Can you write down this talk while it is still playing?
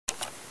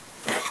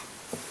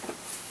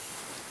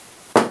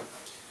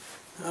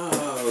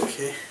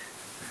Okay.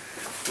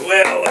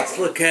 Well, let's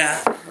look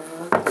at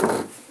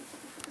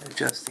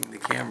adjusting the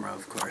camera,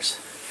 of course.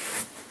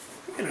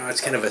 You know,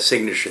 it's kind of a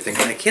signature thing.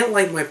 And I can't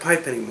light my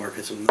pipe anymore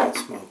because I'm not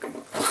smoking.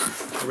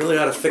 I really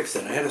ought to fix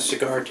it. I had a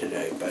cigar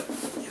today, but,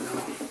 you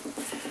know.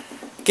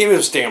 The game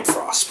is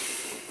Dampfross.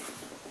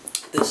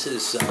 This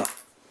is, I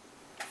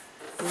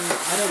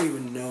don't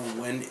even know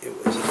when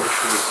it was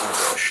initially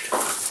published.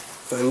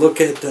 If I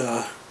look at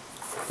the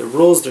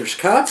rules, there's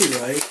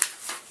copyright,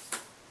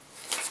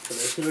 but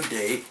there's no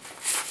date.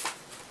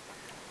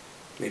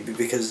 Maybe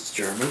because it's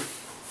German.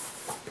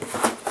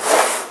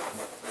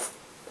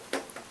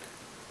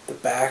 The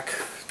back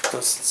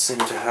doesn't seem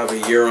to have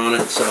a year on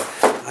it, so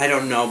I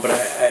don't know, but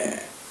I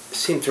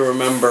seem to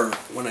remember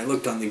when I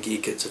looked on the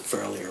Geek, it's a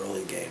fairly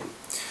early game.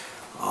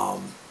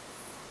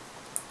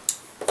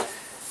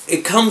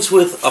 It comes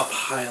with a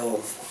pile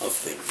of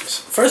things.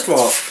 First of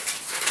all,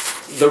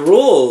 the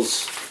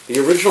rules, the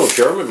original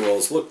German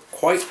rules, look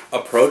quite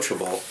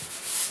approachable,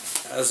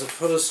 as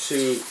opposed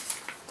to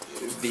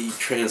the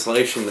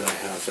translation that I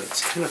have.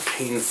 It's kind of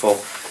painful,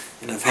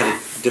 and I've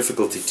had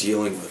difficulty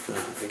dealing with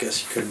it. I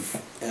guess you couldn't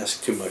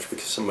ask too much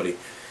because somebody,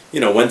 you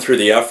know, went through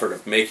the effort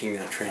of making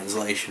that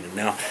translation, and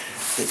now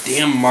the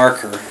damn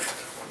marker,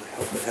 I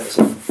hope it has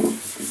a,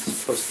 it's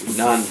supposed to be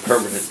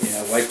non-permanent.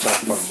 Yeah, wiped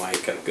off our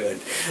mica, good.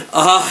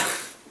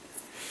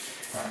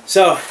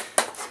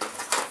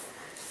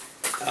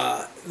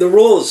 The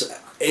rules,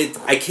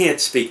 I can't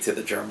speak to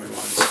the German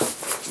ones,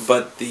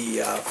 but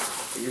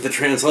the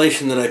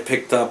translation that I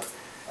picked up,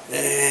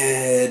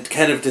 it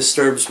kind of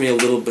disturbs me a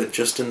little bit,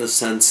 just in the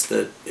sense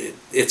that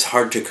it's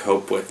hard to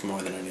cope with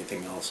more than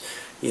anything else.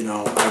 You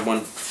know, I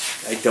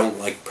don't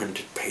like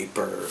printed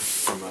paper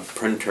from a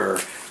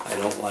printer. I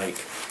don't like,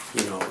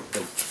 you know,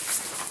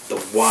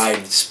 the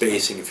wide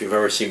spacing. If you've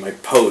ever seen my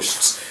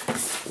posts,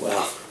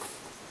 well,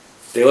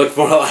 they look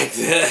more like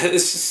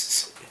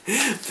this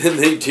than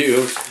they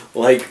do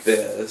like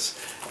this.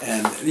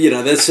 And, you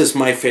know, that's just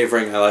my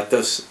favoring. I like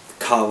those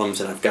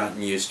columns, and I've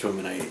gotten used to them,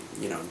 and I,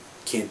 you know,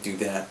 can't do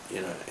that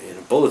in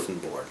a bulletin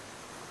board.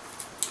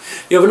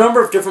 You have a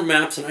number of different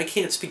maps, and I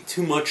can't speak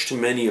too much to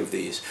many of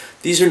these.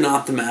 These are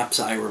not the maps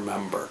I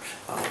remember.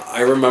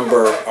 I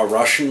remember a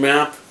Russian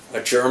map,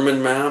 a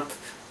German map,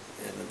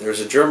 and there's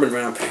a German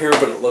map here,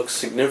 but it looks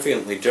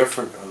significantly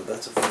different. Oh,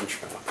 that's a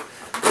French map.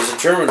 There's a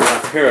German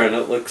map here, and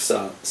it looks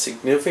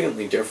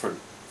significantly different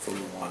from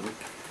the one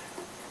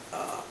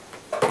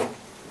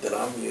that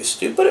I'm used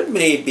to, but it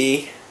may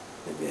be.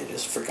 Maybe I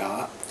just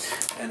forgot.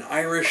 An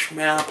Irish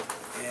map,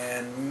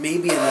 and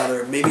maybe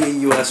another, maybe a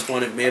U.S.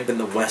 one. It may have been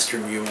the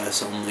Western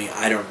U.S. only.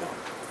 I don't know.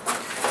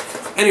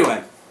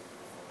 Anyway,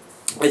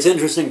 it's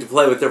interesting to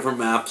play with different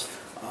maps.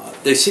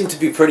 They seem to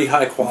be pretty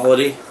high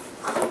quality.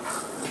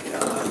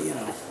 You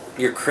know,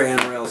 your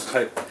crayon rails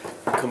type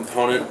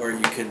component where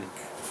you can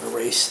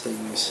erase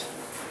things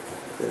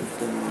that have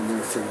been on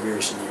there for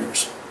years and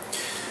years.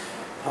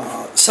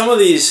 Some of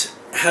these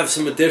have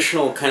some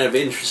additional kind of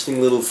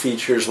interesting little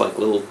features, like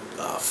little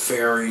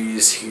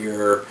ferries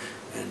here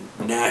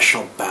and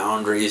national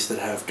boundaries that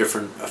have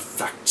different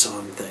effects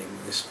on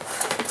things.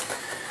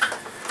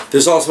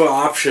 There's also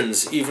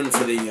options, even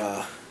for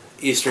the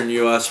Eastern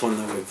U.S. one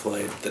that we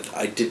played, that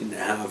I didn't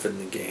have in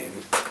the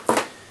game.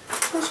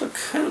 Also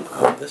kind of,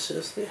 oh, this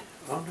is the,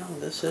 oh no,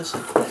 this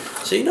isn't.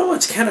 So you know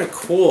what's kind of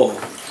cool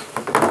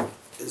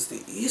is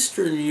the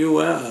Eastern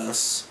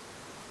U.S.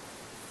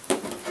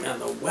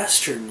 and the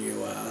Western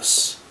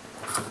U.S.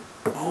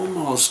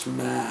 almost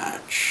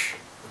match,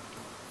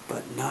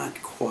 but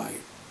not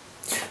quite.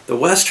 The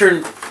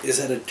Western is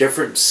at a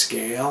different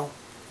scale,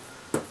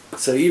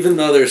 so even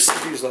though there's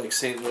cities like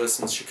St. Louis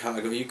and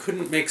Chicago, you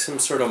couldn't make some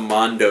sort of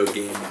Mondo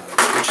game out of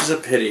it, which is a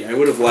pity. I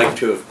would have liked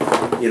to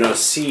have, you know,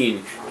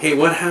 seen, hey,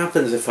 what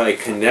happens if I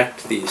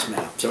connect these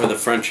maps, or the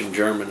French and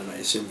German, and I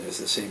assume there's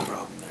the same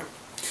problem there.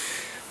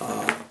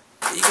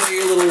 You got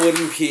your little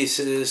wooden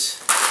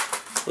pieces,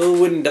 little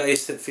wooden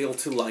dice that feel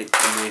too light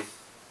for me,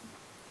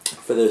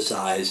 for their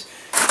size,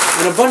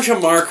 and a bunch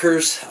of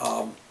markers.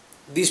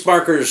 These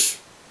markers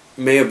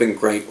may have been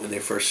great when they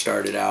first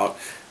started out.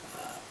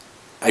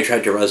 I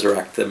tried to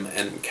resurrect them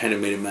and kind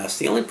of made a mess.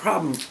 The only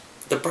problem,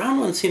 the brown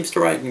one seems to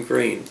write in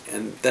green,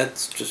 and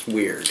that's just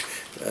weird,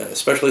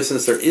 especially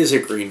since there is a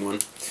green one.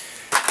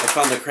 I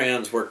found the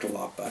crayons worked a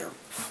lot better.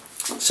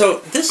 So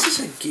this is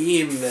a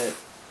game that,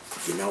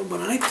 you know,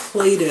 when I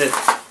played it,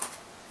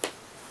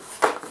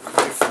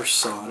 when I first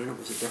saw it, and it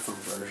was a different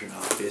version,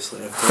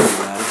 obviously. I played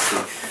that. It's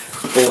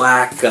the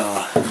black,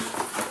 I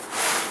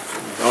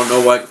don't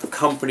know what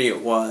company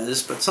it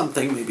was, but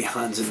something, maybe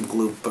Hans and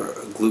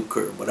Gluck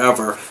or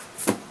whatever,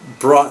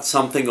 brought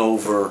something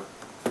over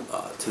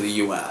to the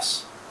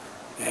U.S.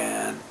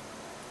 and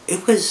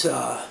it was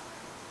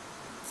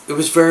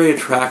very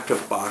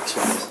attractive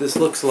box-wise. This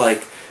looks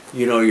like,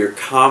 you know, your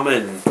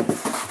common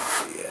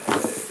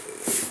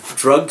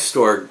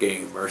drugstore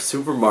game or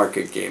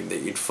supermarket game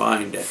that you'd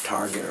find at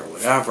Target or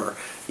whatever.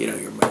 You know,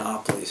 your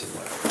Monopolies and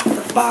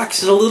whatever. The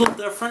box is a little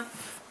different,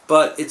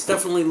 but it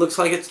definitely looks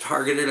like it's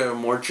targeted at a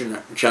more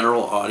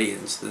general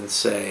audience than,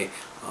 say,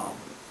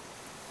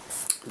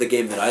 the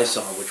game that I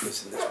saw, which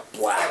was in this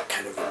black,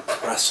 kind of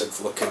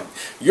impressive-looking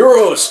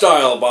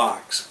Euro-style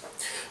box.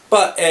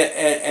 But,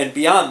 and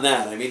beyond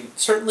that, I mean,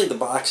 certainly the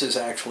box is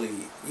actually,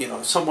 you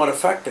know, somewhat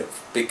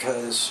effective,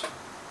 because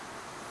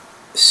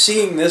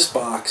seeing this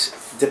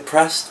box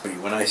depressed me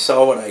when I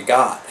saw what I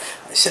got.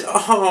 I said,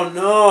 oh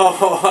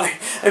no,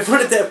 I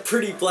wanted that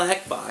pretty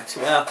black box.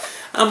 Well,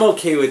 I'm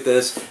okay with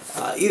this.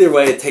 Either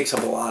way, it takes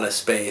up a lot of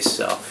space,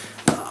 so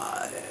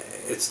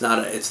it's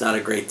not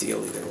a great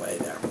deal either way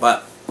there.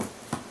 But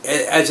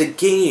as a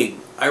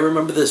game, I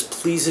remember this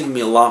pleasing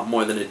me a lot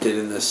more than it did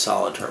in this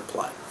solitaire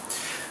play.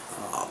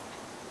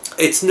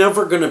 It's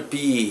never going to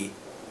be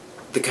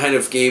the kind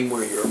of game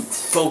where you're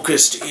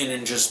focused in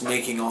and just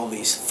making all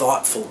these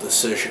thoughtful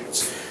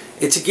decisions.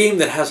 It's a game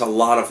that has a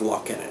lot of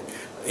luck in it.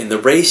 In the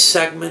race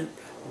segment,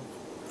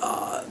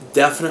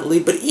 definitely,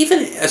 but even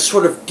a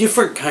sort of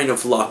different kind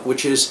of luck,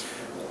 which is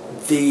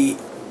the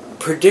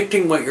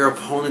predicting what your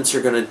opponents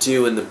are going to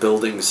do in the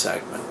building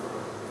segment.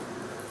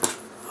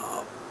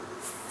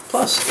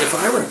 Plus, if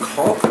I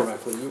recall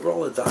correctly, you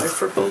roll a die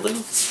for building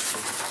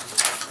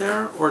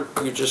there, or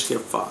you just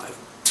get 5.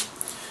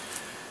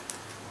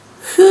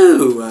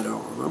 Whew, I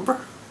don't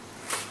remember.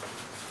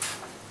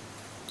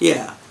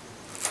 Yeah.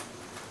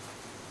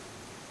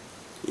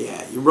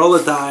 Yeah, you roll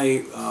a die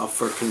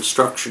for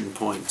construction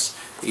points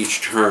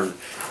each turn.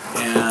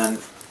 And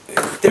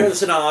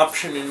there's an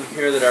option in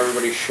here that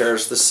everybody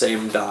shares the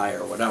same die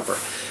or whatever.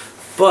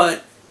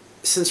 But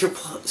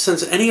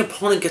since any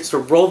opponent gets to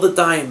roll the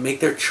die and make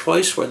their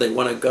choice where they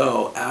want to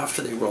go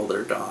after they roll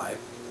their die,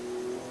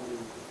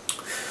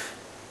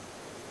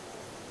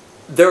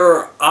 there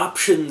are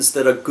options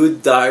that a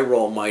good die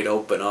roll might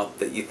open up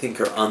that you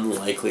think are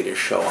unlikely to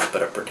show up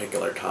at a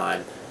particular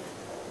time.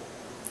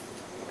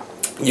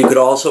 You could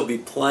also be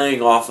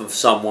playing off of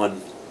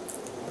someone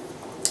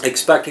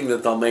expecting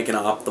that they'll make an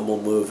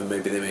optimal move and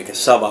maybe they make a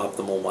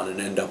suboptimal one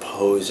and end up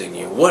hosing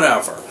you,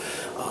 whatever.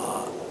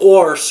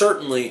 Or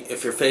certainly,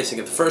 if you're facing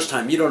it the first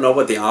time, you don't know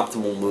what the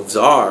optimal moves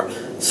are.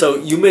 So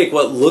you make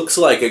what looks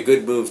like a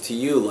good move to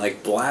you,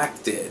 like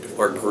black did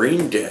or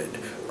green did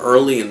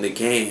early in the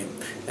game.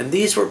 And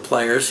these were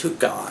players who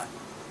got,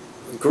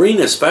 green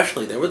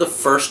especially, they were the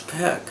first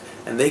pick.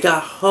 And they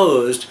got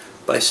hosed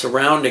by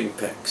surrounding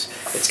picks.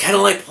 It's kind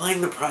of like playing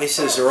The Price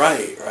is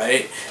Right,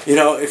 right? You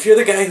know, if you're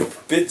the guy who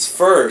bids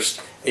first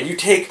and you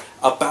take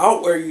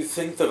about where you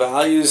think the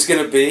value is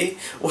going to be,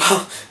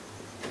 well,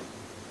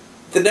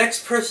 the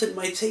next person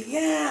might say,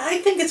 yeah, I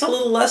think it's a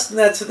little less than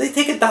that, so they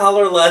take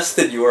 $1 less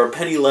than you or a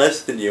penny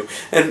less than you.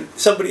 And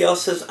somebody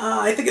else says,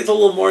 I think it's a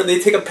little more, and they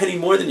take a penny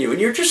more than you, and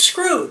you're just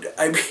screwed.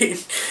 I mean,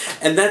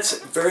 and that's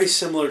very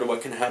similar to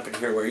what can happen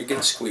here, where you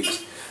get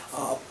squeezed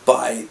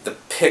by the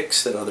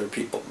picks that other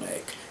people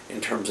make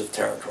in terms of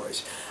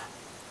territories.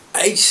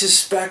 I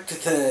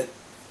suspect that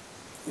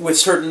with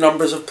certain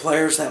numbers of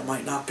players that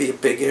might not be a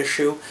big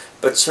issue,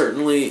 but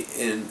certainly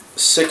in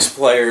 6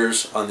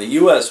 players on the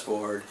US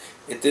board,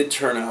 it did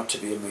turn out to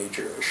be a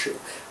major issue.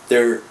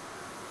 There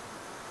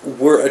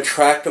were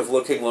attractive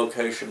looking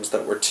locations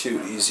that were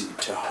too easy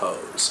to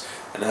hose,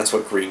 and that's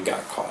what green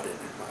got caught in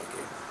my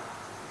game.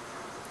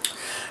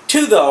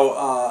 2,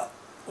 though,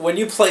 when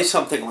you play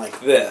something like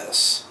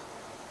this,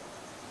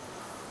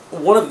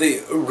 one of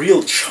the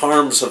real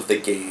charms of the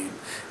game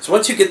is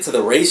once you get to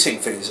the racing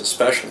phase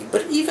especially,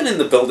 but even in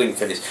the building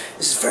phase,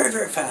 this is very,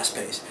 very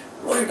fast-paced.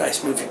 Roll your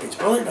dice, move your piece.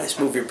 Roll your dice,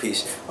 move your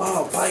piece.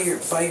 Oh, buy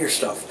your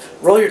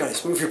stuff. Roll your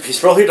dice, move your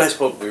piece. Roll your dice,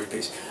 move your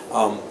piece.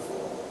 You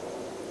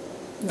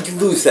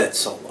lose that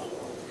solo.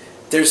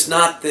 There's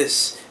not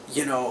this,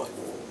 you know,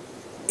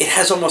 it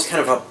has almost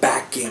kind of a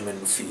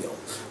backgammon feel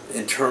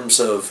in terms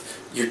of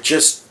you're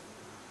just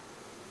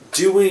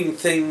doing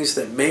things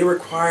that may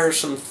require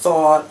some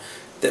thought,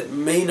 that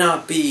may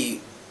not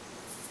be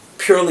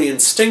purely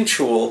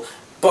instinctual,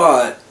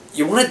 but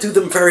you want to do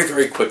them very,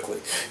 very quickly.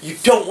 You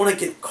don't want to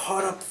get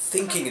caught up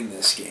thinking in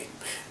this game.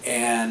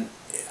 And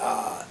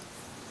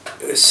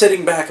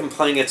sitting back and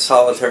playing it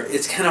solitaire,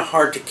 it's kind of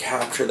hard to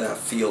capture that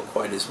feel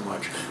quite as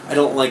much. I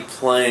don't like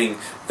playing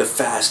the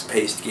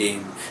fast-paced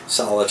game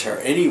solitaire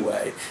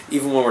anyway,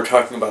 even when we're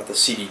talking about the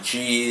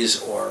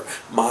CDGs or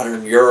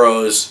modern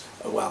Euros.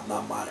 Well,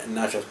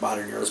 not just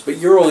modern Euros, but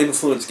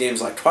Euro-influenced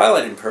games like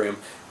Twilight Imperium.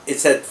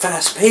 It's that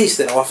fast pace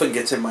that often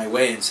gets in my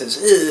way and says,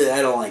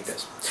 I don't like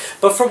this.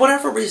 But for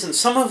whatever reason,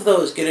 some of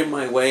those get in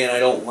my way and I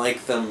don't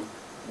like them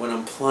when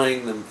I'm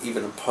playing them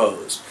even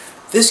opposed.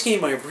 This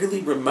game I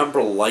really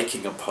remember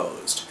liking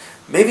opposed.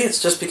 Maybe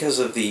it's just because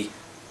of the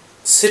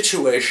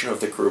situation of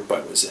the group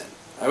I was in.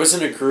 I was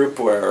in a group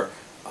where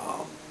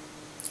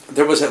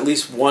there was at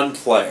least one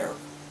player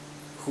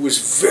who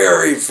was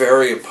very,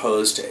 very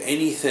opposed to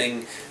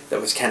anything that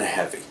was kind of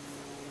heavy.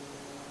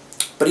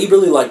 But he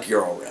really liked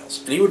Eurorails.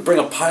 And he would bring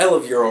a pile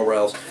of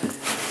Eurorails,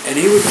 and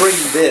he would bring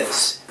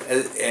this,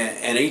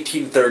 an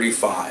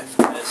 1835,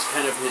 as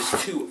kind of his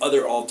 2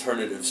 other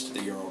alternatives to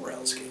the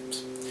Eurorails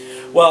games.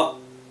 Well,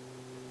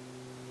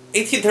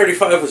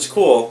 1835 was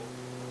cool,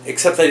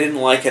 except I didn't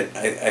like it.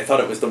 I thought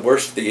it was the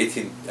worst of the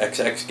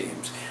 18XX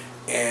games.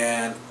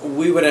 And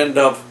we would end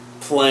up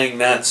playing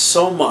that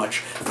so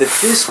much that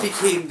this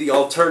became the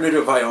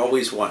alternative I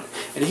always wanted.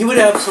 And he would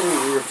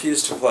absolutely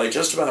refuse to play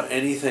just about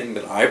anything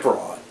that I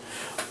brought,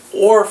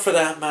 or for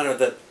that matter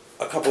that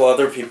a couple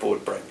other people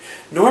would bring.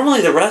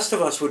 Normally the rest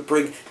of us would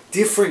bring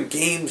different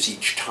games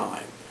each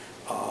time,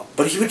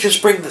 but he would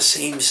just bring the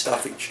same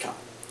stuff each time.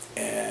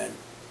 And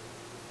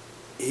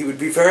he would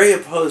be very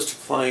opposed to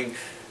playing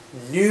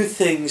new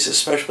things,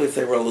 especially if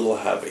they were a little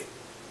heavy.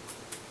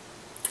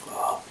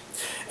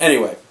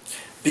 Anyway,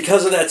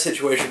 because of that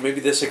situation, maybe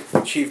this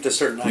achieved a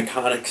certain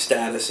iconic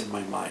status in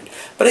my mind.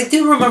 But I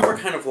do remember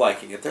kind of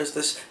liking it. There's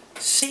this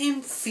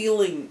same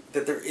feeling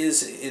that there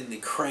is in the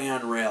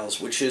crayon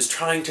rails, which is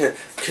trying to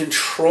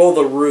control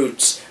the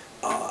routes,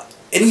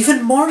 and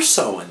even more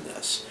so in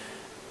this.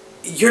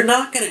 You're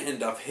not going to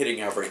end up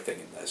hitting everything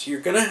in this. You're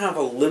going to have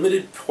a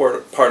limited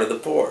part of the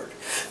board.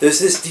 There's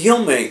this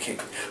deal making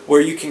where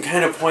you can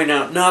kind of point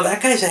out, no,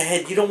 that guy's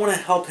ahead, you don't want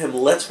to help him,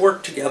 let's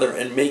work together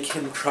and make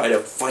him try to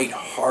fight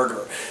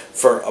harder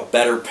for a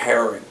better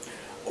pairing.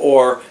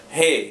 Or,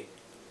 hey,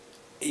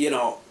 you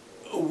know,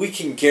 we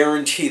can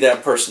guarantee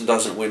that person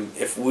doesn't win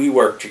if we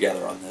work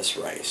together on this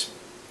race.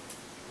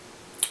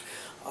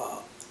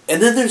 And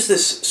then there's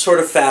this sort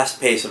of fast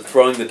pace of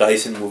throwing the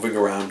dice and moving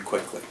around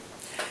quickly.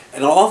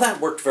 And all that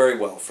worked very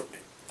well for me.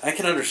 I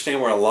can understand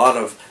where a lot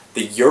of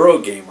the Euro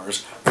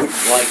gamers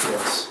wouldn't like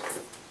this,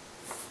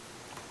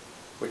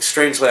 which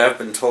strangely I've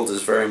been told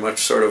is very much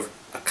sort of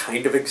a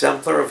kind of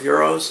exemplar of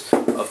Euros,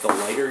 of the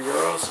lighter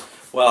Euros.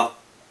 Well,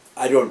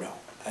 I don't know.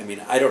 I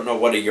mean, I don't know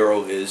what a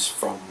Euro is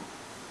from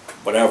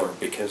whatever,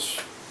 because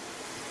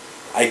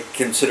I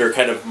consider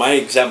kind of my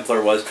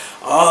exemplar was,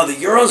 oh, the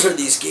Euros are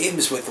these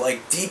games with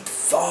like deep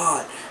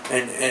thought,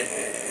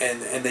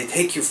 and they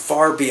take you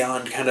far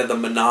beyond kind of the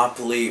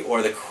Monopoly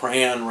or the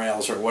crayon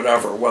rails or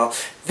whatever. Well,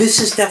 this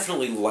is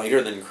definitely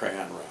lighter than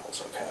crayon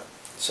rails, okay?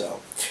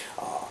 So,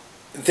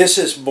 this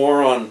is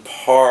more on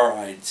par,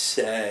 I'd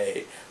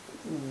say,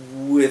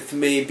 with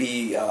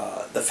maybe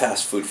the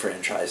fast food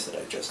franchise that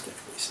I just did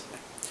recently.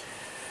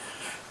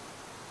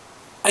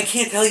 I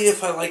can't tell you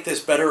if I like this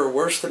better or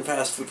worse than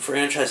fast food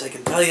franchise. I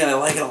can tell you I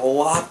like it a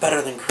lot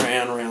better than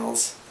crayon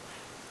rails.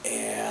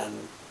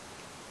 And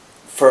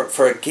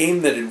for a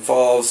game that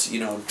involves, you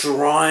know,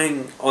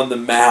 drawing on the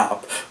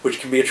map,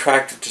 which can be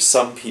attractive to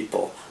some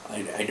people.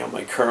 I know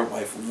my current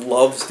wife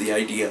loves the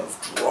idea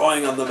of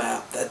drawing on the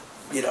map. That,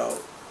 you know,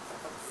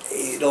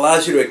 it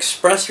allows you to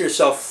express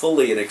yourself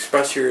fully and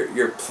express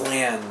your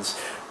plans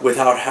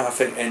without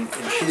having, and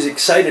she's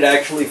excited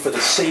actually for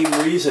the same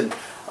reason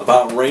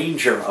about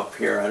Ranger up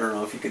here. I don't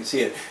know if you can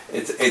see it.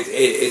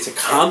 It's a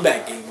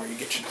combat game where you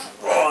get to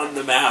draw on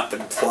the map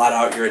and plot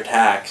out your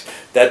attacks.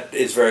 That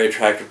is very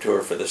attractive to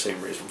her for the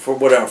same reason, for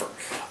whatever.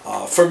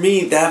 For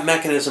me, that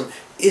mechanism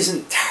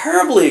isn't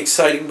terribly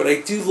exciting, but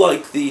I do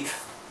like the,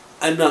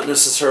 I'm not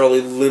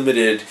necessarily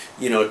limited,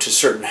 you know, to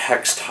certain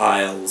hex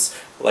tiles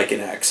like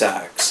in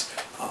XX.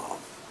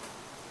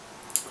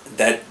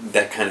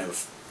 That kind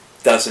of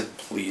doesn't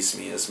please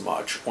me as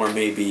much. Or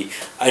maybe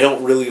I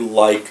don't really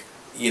like,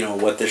 you know,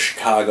 what the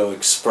Chicago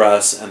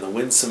Express and the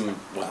Winsome,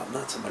 well,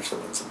 not so much the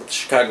Winsome, but the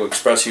Chicago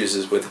Express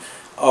uses with,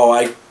 oh,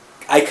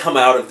 I come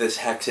out of this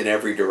hex in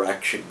every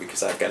direction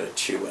because I've got a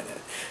 2 in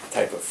it,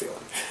 type of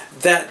feeling.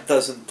 That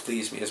doesn't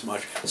please me as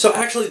much. So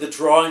actually the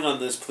drawing on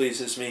this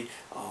pleases me.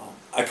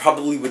 I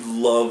probably would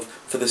love,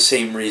 for the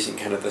same reason,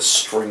 kind of the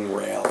string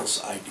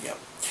rails idea.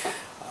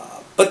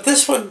 But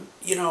this one,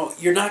 you know,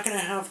 you're not going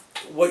to have,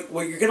 what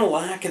you're going to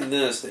lack in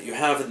this that you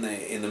have in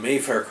the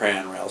Mayfair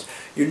crayon rails,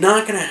 you're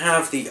not going to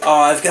have the,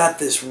 oh, I've got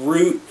this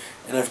route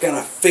and I've got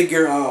to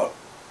figure out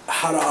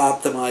how to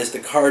optimize the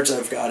cards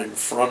I've got in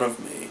front of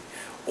me.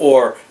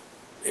 Or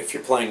if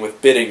you're playing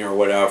with bidding or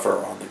whatever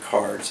on the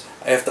cards,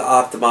 I have to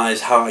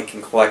optimize how I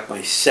can collect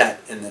my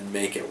set and then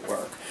make it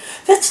work.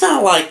 That's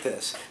not like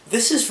this.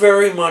 This is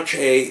very much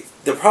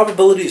the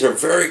probabilities are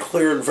very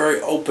clear and very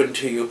open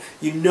to you.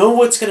 You know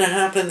what's going to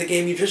happen in the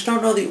game, you just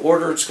don't know the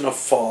order it's going to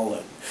fall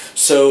in.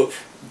 So,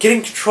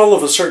 getting control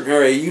of a certain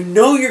area, you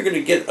know you're going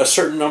to get a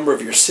certain number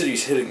of your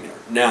cities hitting there.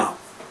 Now,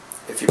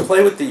 if you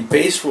play with the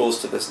base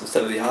rules to this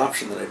instead of the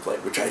option that I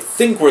played, which I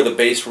think were the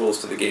base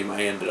rules to the game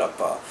I ended up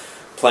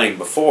playing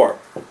before,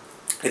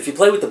 if you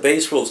play with the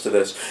base rules to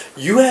this,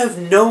 you have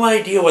no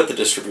idea what the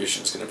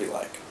distribution is going to be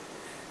like.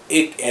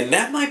 And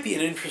that might be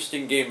an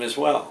interesting game as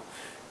well.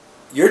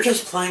 You're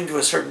just playing to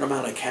a certain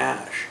amount of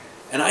cash.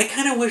 And I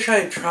kind of wish I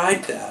had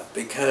tried that,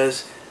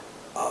 because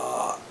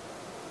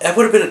that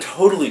would have been a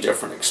totally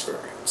different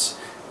experience.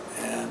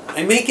 And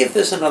I may give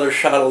this another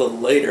shot a little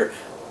later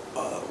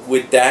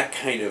with that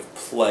kind of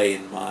play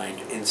in mind,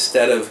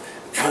 instead of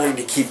trying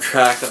to keep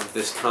track of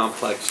this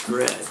complex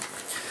grid.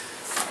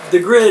 The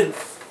grid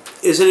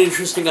is an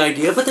interesting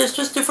idea, but there's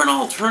just different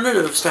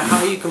alternatives to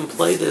how you can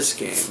play this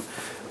game.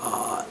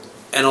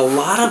 And a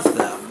lot of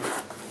them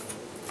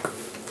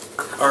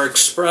are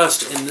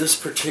expressed in this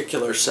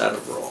particular set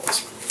of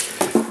rules.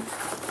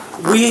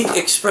 We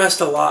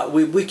expressed a lot,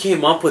 we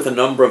came up with a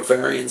number of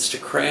variants to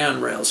crayon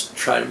rails to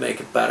try to make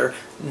it better.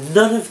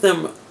 None of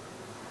them,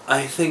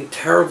 I think,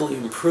 terribly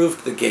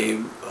improved the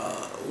game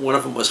one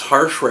of them was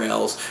Harsh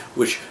Rails,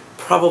 which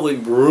probably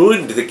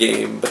ruined the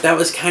game, but that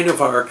was kind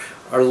of our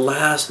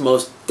last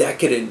most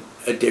decadent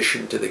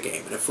addition to the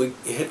game. And if we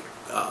hit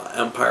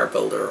Empire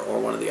Builder or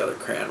one of the other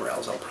Crayon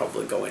Rails, I'll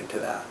probably go into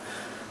that.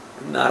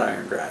 Not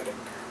Iron Dragon.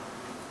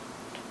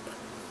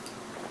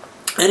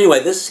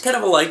 Anyway, this is kind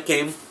of a light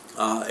game.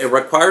 It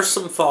requires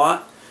some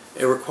thought.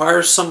 It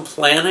requires some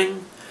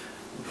planning,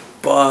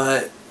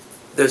 but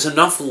there's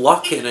enough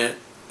luck in it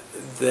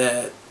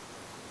that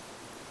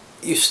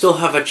you still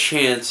have a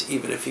chance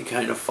even if you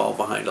kind of fall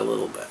behind a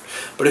little bit.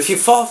 But if you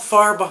fall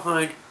far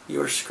behind,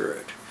 you're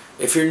screwed.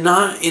 If you're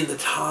not in the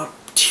top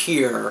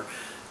tier,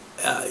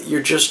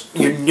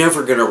 you're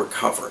never going to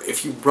recover.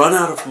 If you run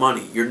out of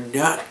money, you're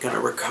not going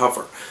to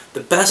recover.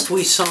 The best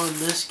we saw in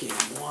this game,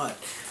 what?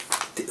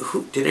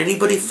 Did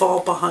anybody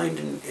fall behind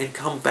and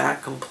come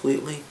back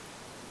completely?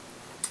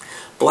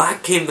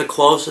 Black came the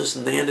closest,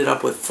 and they ended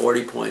up with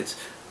 40 points.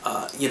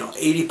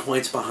 80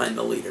 points behind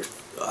the leader.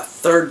 A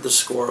third the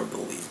score of the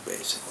lead,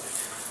 basically.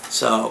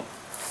 So,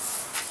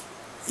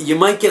 you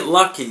might get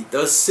lucky.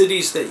 Those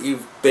cities that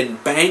you've been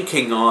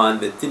banking on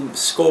that didn't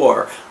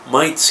score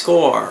might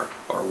score,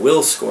 or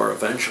will score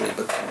eventually.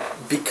 But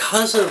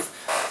because of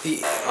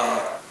the,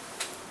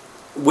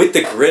 with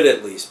the grid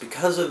at least,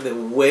 because of the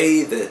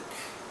way that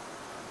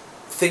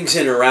things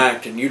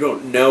interact, and you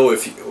don't know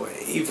if you,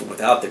 even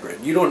without the grid,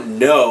 you don't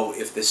know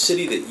if the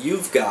city that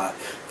you've got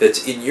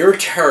that's in your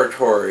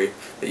territory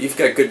that you've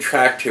got good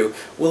track to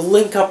will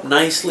link up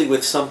nicely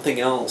with something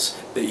else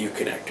that you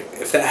connect to.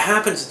 If that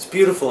happens, it's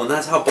beautiful, and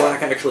that's how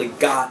Black actually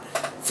got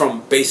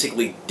from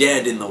basically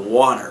dead in the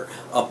water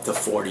up to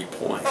 40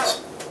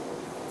 points.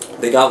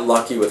 They got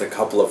lucky with a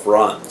couple of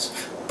runs,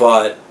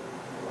 but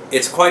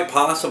it's quite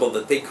possible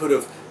that they could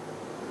have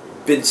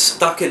been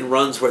stuck in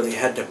runs where they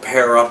had to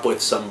pair up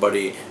with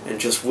somebody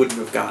and just wouldn't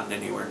have gotten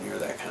anywhere near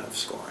that kind of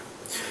scoring.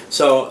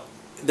 So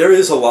there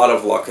is a lot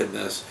of luck in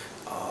this,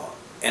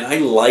 and I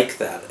like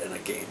that in a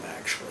game,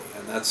 actually,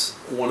 and that's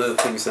one of the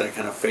things that I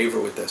kind of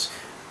favor with this.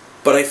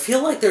 But I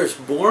feel like there's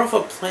more of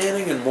a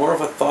planning and more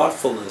of a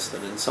thoughtfulness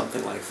than in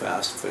something like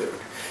Fast Food.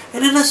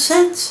 And in a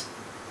sense,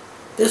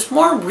 there's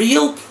more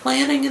real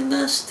planning in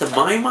this, to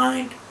my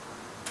mind,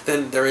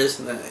 than there is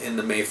in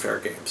the Mayfair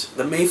games.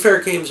 The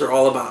Mayfair games are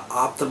all about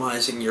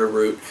optimizing your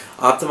route,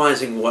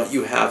 optimizing what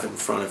you have in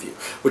front of you,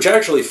 which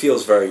actually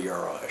feels very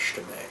Euro-ish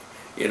to me.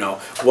 You know,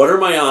 what are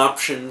my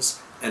options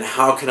and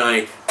how can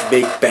I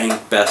make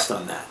bank best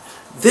on that?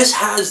 This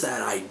has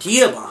that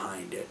idea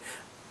behind it,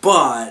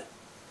 but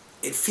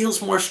it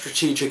feels more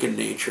strategic in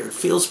nature. It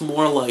feels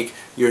more like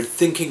you're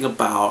thinking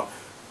about,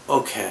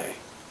 okay,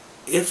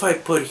 if I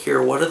put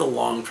here, what are the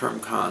long-term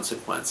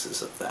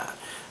consequences of that?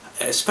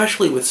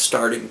 Especially with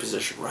starting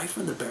position, right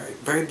from the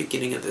very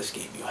beginning of this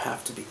game, you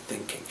have to be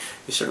thinking.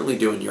 You certainly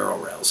do in Euro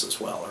Rails as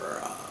well,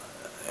 or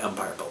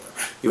Empire Builder.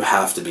 You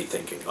have to be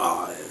thinking,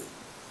 oh,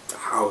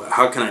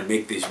 how can I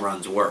make these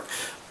runs work?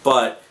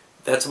 But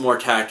that's more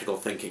tactical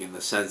thinking in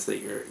the sense that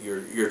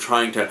you're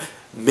trying to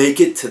make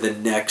it to the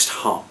next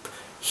hump.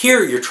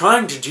 Here, you're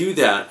trying to do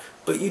that,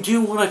 but you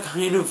do want to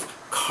kind of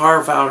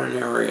carve out an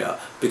area,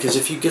 because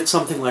if you get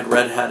something like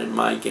Red Hat in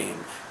my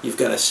game, you've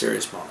got a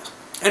serious bonus.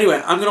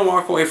 Anyway, I'm going to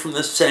walk away from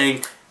this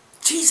saying,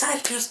 geez, I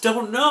just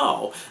don't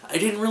know. I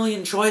didn't really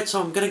enjoy it,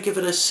 so I'm going to give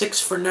it a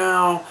 6 for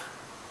now.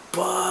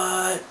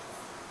 But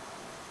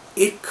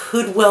it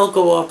could well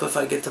go up if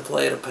I get to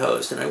play it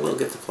opposed, and I will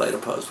get to play it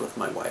opposed with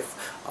my wife.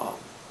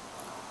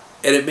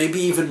 And it may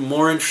be even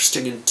more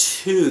interesting in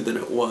 2 than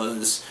it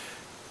was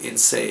in,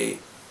 say,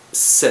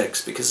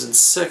 6. Because in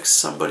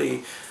 6,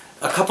 a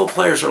couple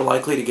players are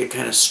likely to get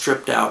kind of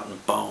stripped out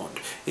and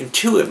boned. In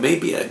 2, it may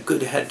be a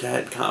good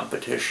head-to-head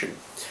competition.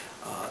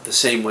 The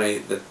same way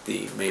that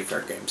the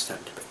Mayfair games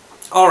tend to be.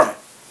 Alright,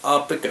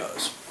 up it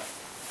goes.